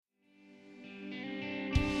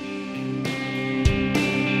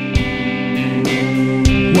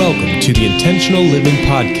Welcome to the Intentional Living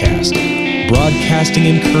Podcast, broadcasting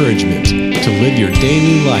encouragement to live your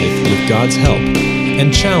daily life with God's help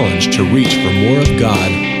and challenge to reach for more of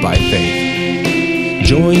God by faith.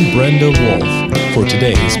 Join Brenda Wolf for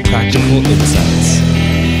today's practical insights.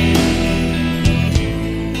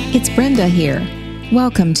 It's Brenda here.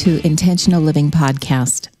 Welcome to Intentional Living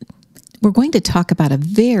Podcast. We're going to talk about a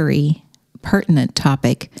very pertinent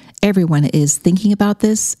topic. Everyone is thinking about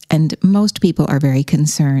this, and most people are very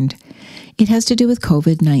concerned. It has to do with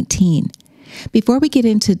COVID-19. Before we get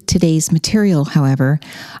into today's material, however,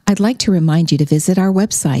 I'd like to remind you to visit our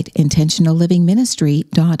website,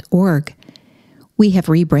 intentionallivingministry.org. We have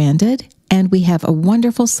rebranded, and we have a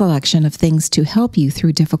wonderful selection of things to help you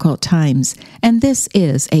through difficult times, and this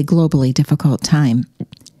is a globally difficult time.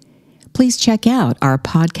 Please check out our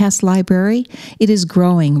podcast library. It is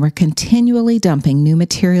growing. We're continually dumping new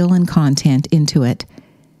material and content into it.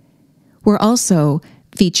 We're also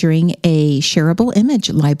featuring a shareable image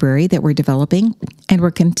library that we're developing, and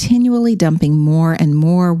we're continually dumping more and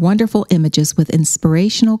more wonderful images with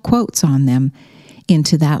inspirational quotes on them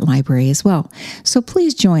into that library as well. So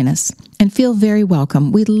please join us and feel very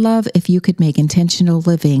welcome. We'd love if you could make Intentional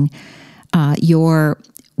Living your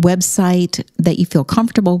website that you feel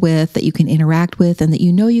comfortable with, that you can interact with, and that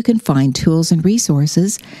you know you can find tools and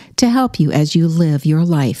resources to help you as you live your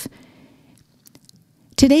life.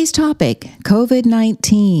 Today's topic,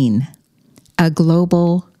 COVID-19, a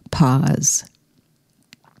global pause.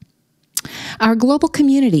 Our global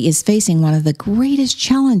community is facing one of the greatest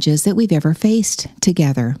challenges that we've ever faced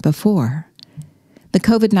together before. The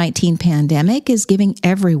COVID-19 pandemic is giving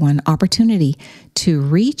everyone opportunity to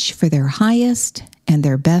reach for their highest and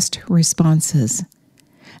their best responses.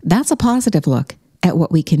 That's a positive look at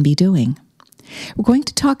what we can be doing. We're going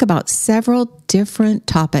to talk about several different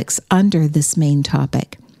topics under this main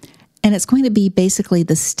topic, and it's going to be basically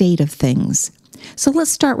the state of things. So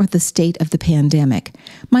let's start with the state of the pandemic.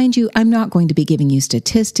 Mind you, I'm not going to be giving you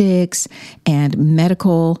statistics and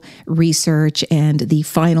medical research and the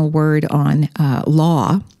final word on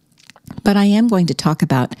law, but I am going to talk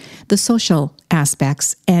about the social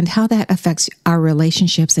aspects and how that affects our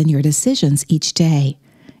relationships and your decisions each day.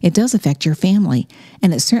 It does affect your family,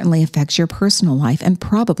 and it certainly affects your personal life and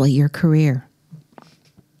probably your career.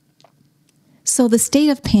 So the state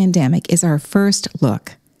of pandemic is our first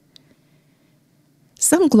look.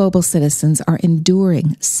 Some global citizens are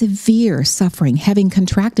enduring severe suffering, having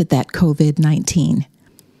contracted that COVID-19.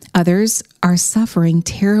 Others are suffering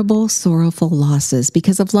terrible, sorrowful losses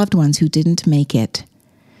because of loved ones who didn't make it.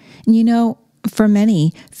 And you know, for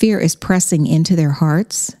many, fear is pressing into their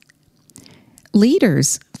hearts.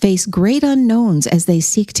 Leaders face great unknowns as they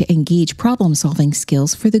seek to engage problem-solving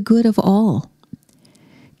skills for the good of all.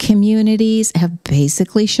 Communities have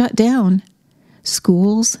basically shut down.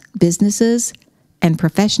 Schools, businesses, and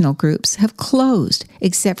professional groups have closed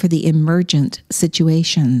except for the emergent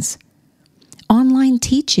situations. Online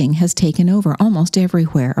teaching has taken over almost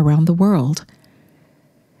everywhere around the world.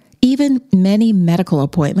 Even many medical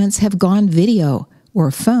appointments have gone video or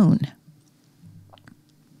phone.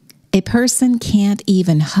 A person can't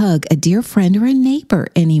even hug a dear friend or a neighbor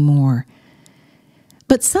anymore.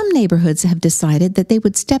 But some neighborhoods have decided that they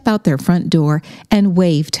would step out their front door and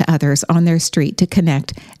wave to others on their street to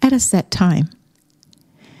connect at a set time.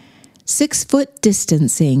 6-foot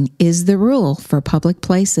distancing is the rule for public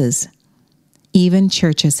places. Even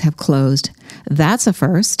churches have closed. That's a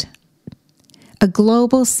first. A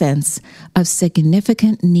global sense of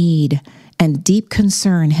significant need and deep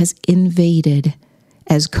concern has invaded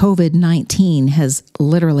as COVID-19 has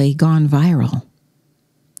literally gone viral.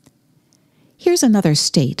 Here's another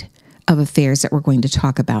state of affairs that we're going to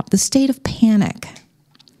talk about, the state of panic.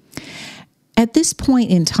 At this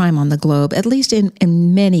point in time on the globe, at least in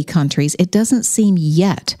many countries, it doesn't seem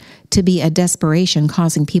yet to be a desperation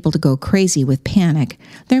causing people to go crazy with panic.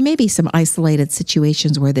 There may be some isolated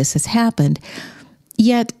situations where this has happened,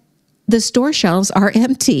 yet the store shelves are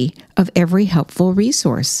empty of every helpful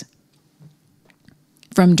resource.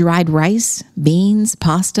 From dried rice, beans,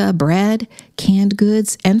 pasta, bread, canned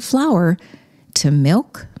goods, and flour, to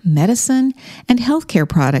milk, medicine, and healthcare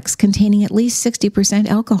products containing at least 60%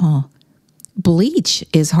 alcohol. Bleach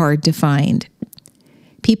is hard to find.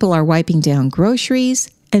 People are wiping down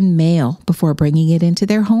groceries and mail before bringing it into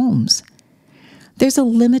their homes. There's a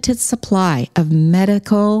limited supply of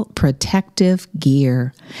medical protective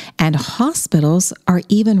gear, and hospitals are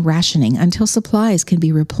even rationing until supplies can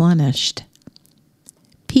be replenished.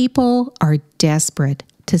 People are desperate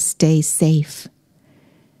to stay safe.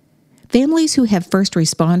 Families who have first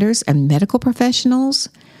responders and medical professionals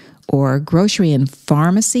or grocery and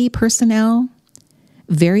pharmacy personnel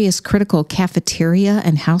various critical cafeteria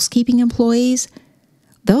and housekeeping employees,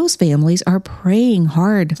 those families are praying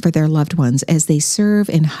hard for their loved ones as they serve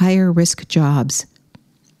in higher risk jobs.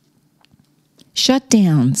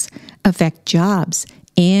 Shutdowns affect jobs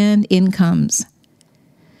and incomes.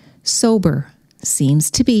 Sober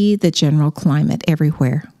seems to be the general climate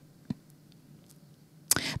everywhere.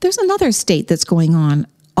 There's another state that's going on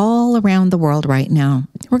all around the world right now.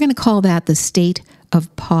 We're going to call that the state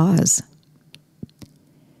of pause.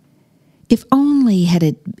 If only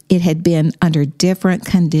it had been under different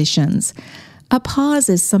conditions. A pause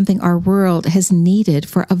is something our world has needed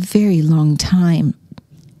for a very long time.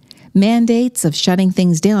 Mandates of shutting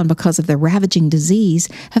things down because of the ravaging disease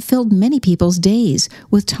have filled many people's days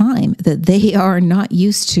with time that they are not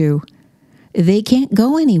used to. They can't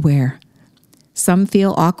go anywhere. Some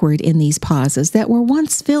feel awkward in these pauses that were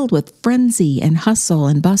once filled with frenzy and hustle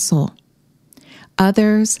and bustle.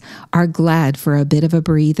 Others are glad for a bit of a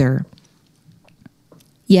breather.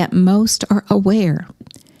 Yet most are aware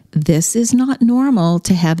this is not normal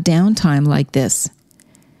to have downtime like this.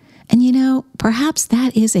 And perhaps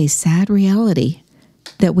that is a sad reality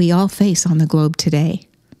that we all face on the globe today.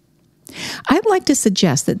 I'd like to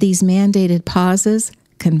suggest that these mandated pauses,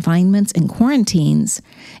 confinements, and quarantines,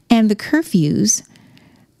 and the curfews,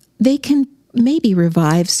 they can maybe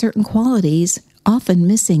revive certain qualities often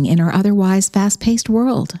missing in our otherwise fast-paced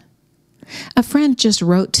world. A friend just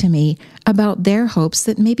wrote to me about their hopes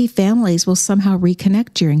that maybe families will somehow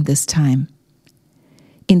reconnect during this time.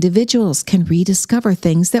 Individuals can rediscover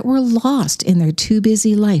things that were lost in their too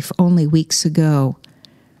busy life only weeks ago.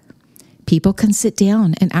 People can sit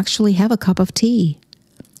down and actually have a cup of tea,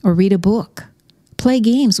 or read a book, play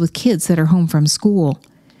games with kids that are home from school,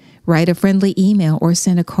 write a friendly email or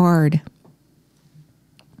send a card.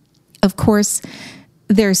 Of course,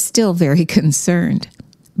 they're still very concerned,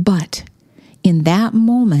 but in that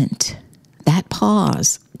moment, that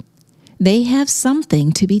pause, they have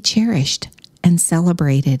something to be cherished and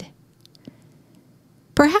celebrated.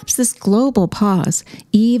 Perhaps this global pause,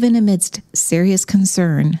 even amidst serious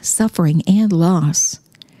concern, suffering, and loss,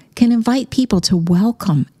 can invite people to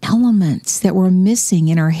welcome elements that were missing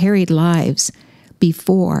in our harried lives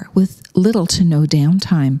before, with little to no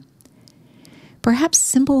downtime. Perhaps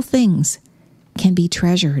simple things can be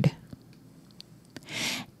treasured.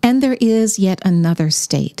 And there is yet another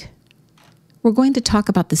state. We're going to talk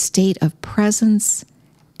about the state of presence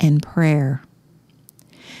and prayer.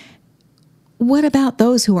 What about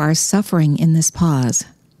those who are suffering in this pause?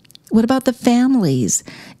 What about the families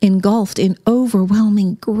engulfed in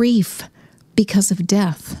overwhelming grief because of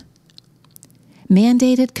death?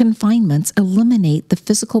 Mandated confinements eliminate the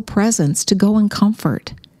physical presence to go and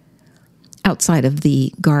comfort. Outside of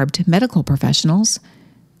the garbed medical professionals,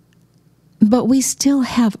 but we still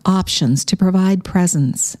have options to provide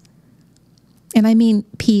presence. And I mean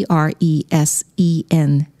presence,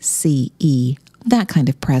 that kind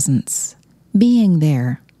of presence, being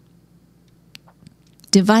there.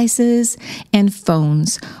 Devices and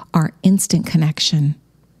phones are instant connection.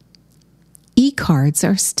 E-cards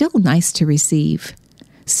are still nice to receive.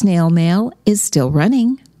 Snail mail is still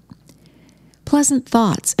running. Pleasant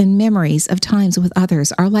thoughts and memories of times with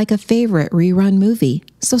others are like a favorite rerun movie,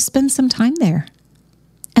 so spend some time there.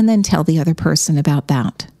 And then tell the other person about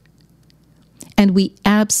that. And we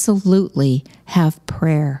absolutely have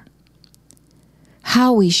prayer.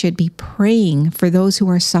 How we should be praying for those who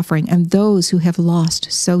are suffering and those who have lost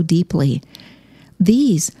so deeply.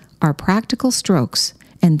 These are practical strokes,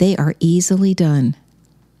 and they are easily done.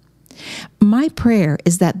 My prayer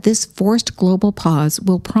is that this forced global pause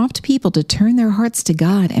will prompt people to turn their hearts to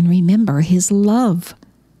God and remember His love.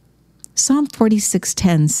 Psalm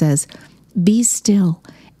 46:10 says, "Be still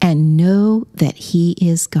and know that He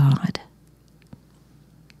is God."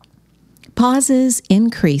 Pauses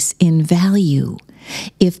increase in value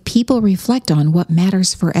if people reflect on what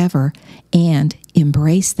matters forever and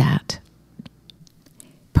embrace that.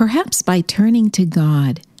 Perhaps by turning to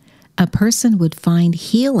God, a person would find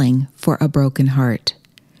healing for a broken heart,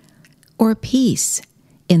 or peace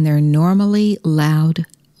in their normally loud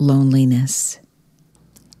loneliness.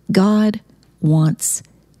 God wants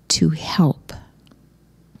to help.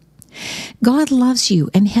 God loves you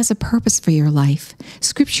and has a purpose for your life.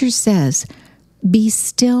 Scripture says, "Be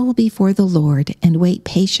still before the Lord and wait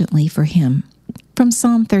patiently for Him." From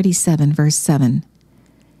Psalm 37, verse 7.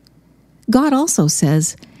 God also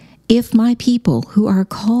says, "If my people who are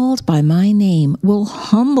called by my name will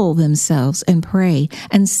humble themselves and pray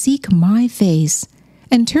and seek my face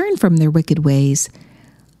and turn from their wicked ways,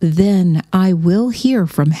 then I will hear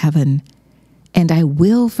from heaven, and I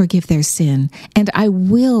will forgive their sin, and I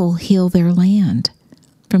will heal their land."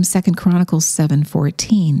 from 2 Chronicles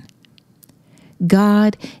 7:14.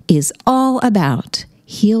 God is all about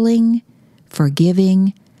healing,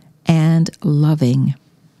 forgiving, and loving.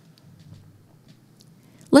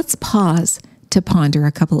 Let's pause to ponder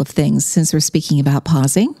a couple of things since we're speaking about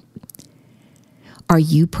pausing. Are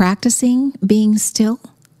you practicing being still?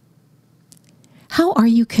 How are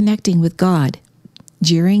you connecting with God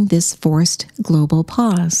during this forced global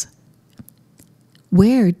pause?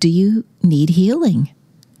 Where do you need healing?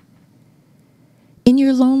 In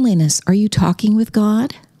your loneliness, are you talking with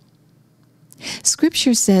God?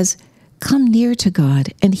 Scripture says, "Come near to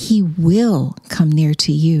God, and He will come near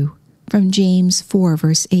to you," from James 4,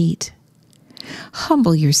 verse 8.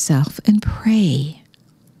 Humble yourself and pray.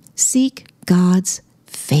 Seek God's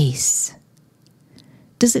face.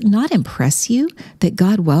 Does it not impress you that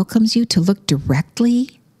God welcomes you to look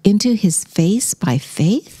directly into His face by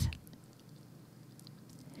faith?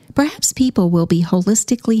 Perhaps people will be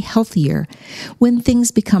holistically healthier when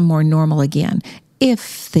things become more normal again,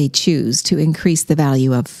 if they choose to increase the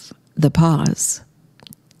value of the pause.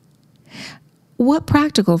 What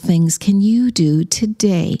practical things can you do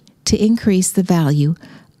today to increase the value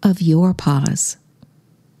of your pause?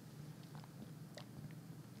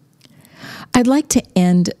 I'd like to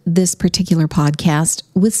end this particular podcast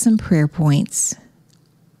with some prayer points.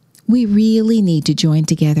 We really need to join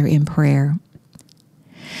together in prayer.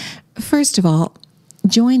 First of all,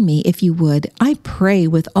 join me if you would. I pray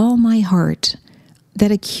with all my heart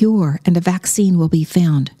that a cure and a vaccine will be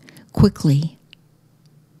found quickly.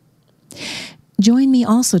 Join me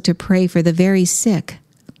also to pray for the very sick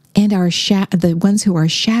and the ones who are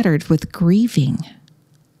shattered with grieving.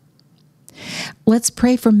 Let's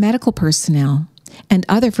pray for medical personnel and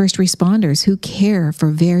other first responders who care for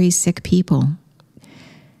very sick people.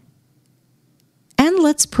 And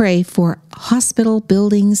let's pray for hospital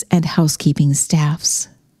buildings and housekeeping staffs.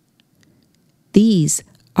 These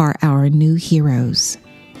are our new heroes.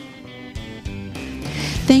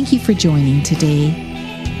 Thank you for joining today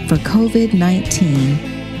for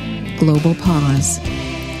COVID-19 Global Pause.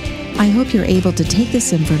 I hope you're able to take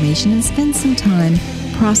this information and spend some time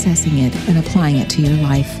processing it and applying it to your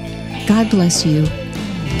life. God bless you.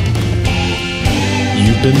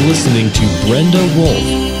 You've been listening to Brenda Wolf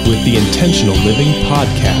with the Intentional Living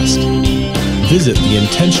Podcast. Visit the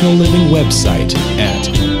Intentional Living website at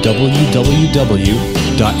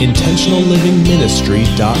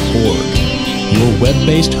www.intentionallivingministry.org, your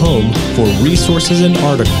web-based home for resources and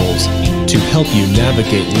articles to help you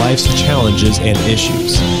navigate life's challenges and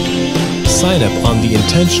issues. Sign up on the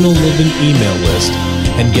Intentional Living email list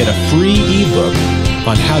and get a free ebook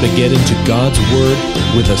on how to get into God's Word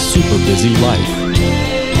with a super busy life.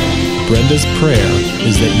 Brenda's prayer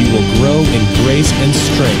is that you will grow in grace and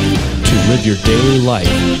strength to live your daily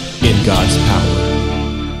life in God's power.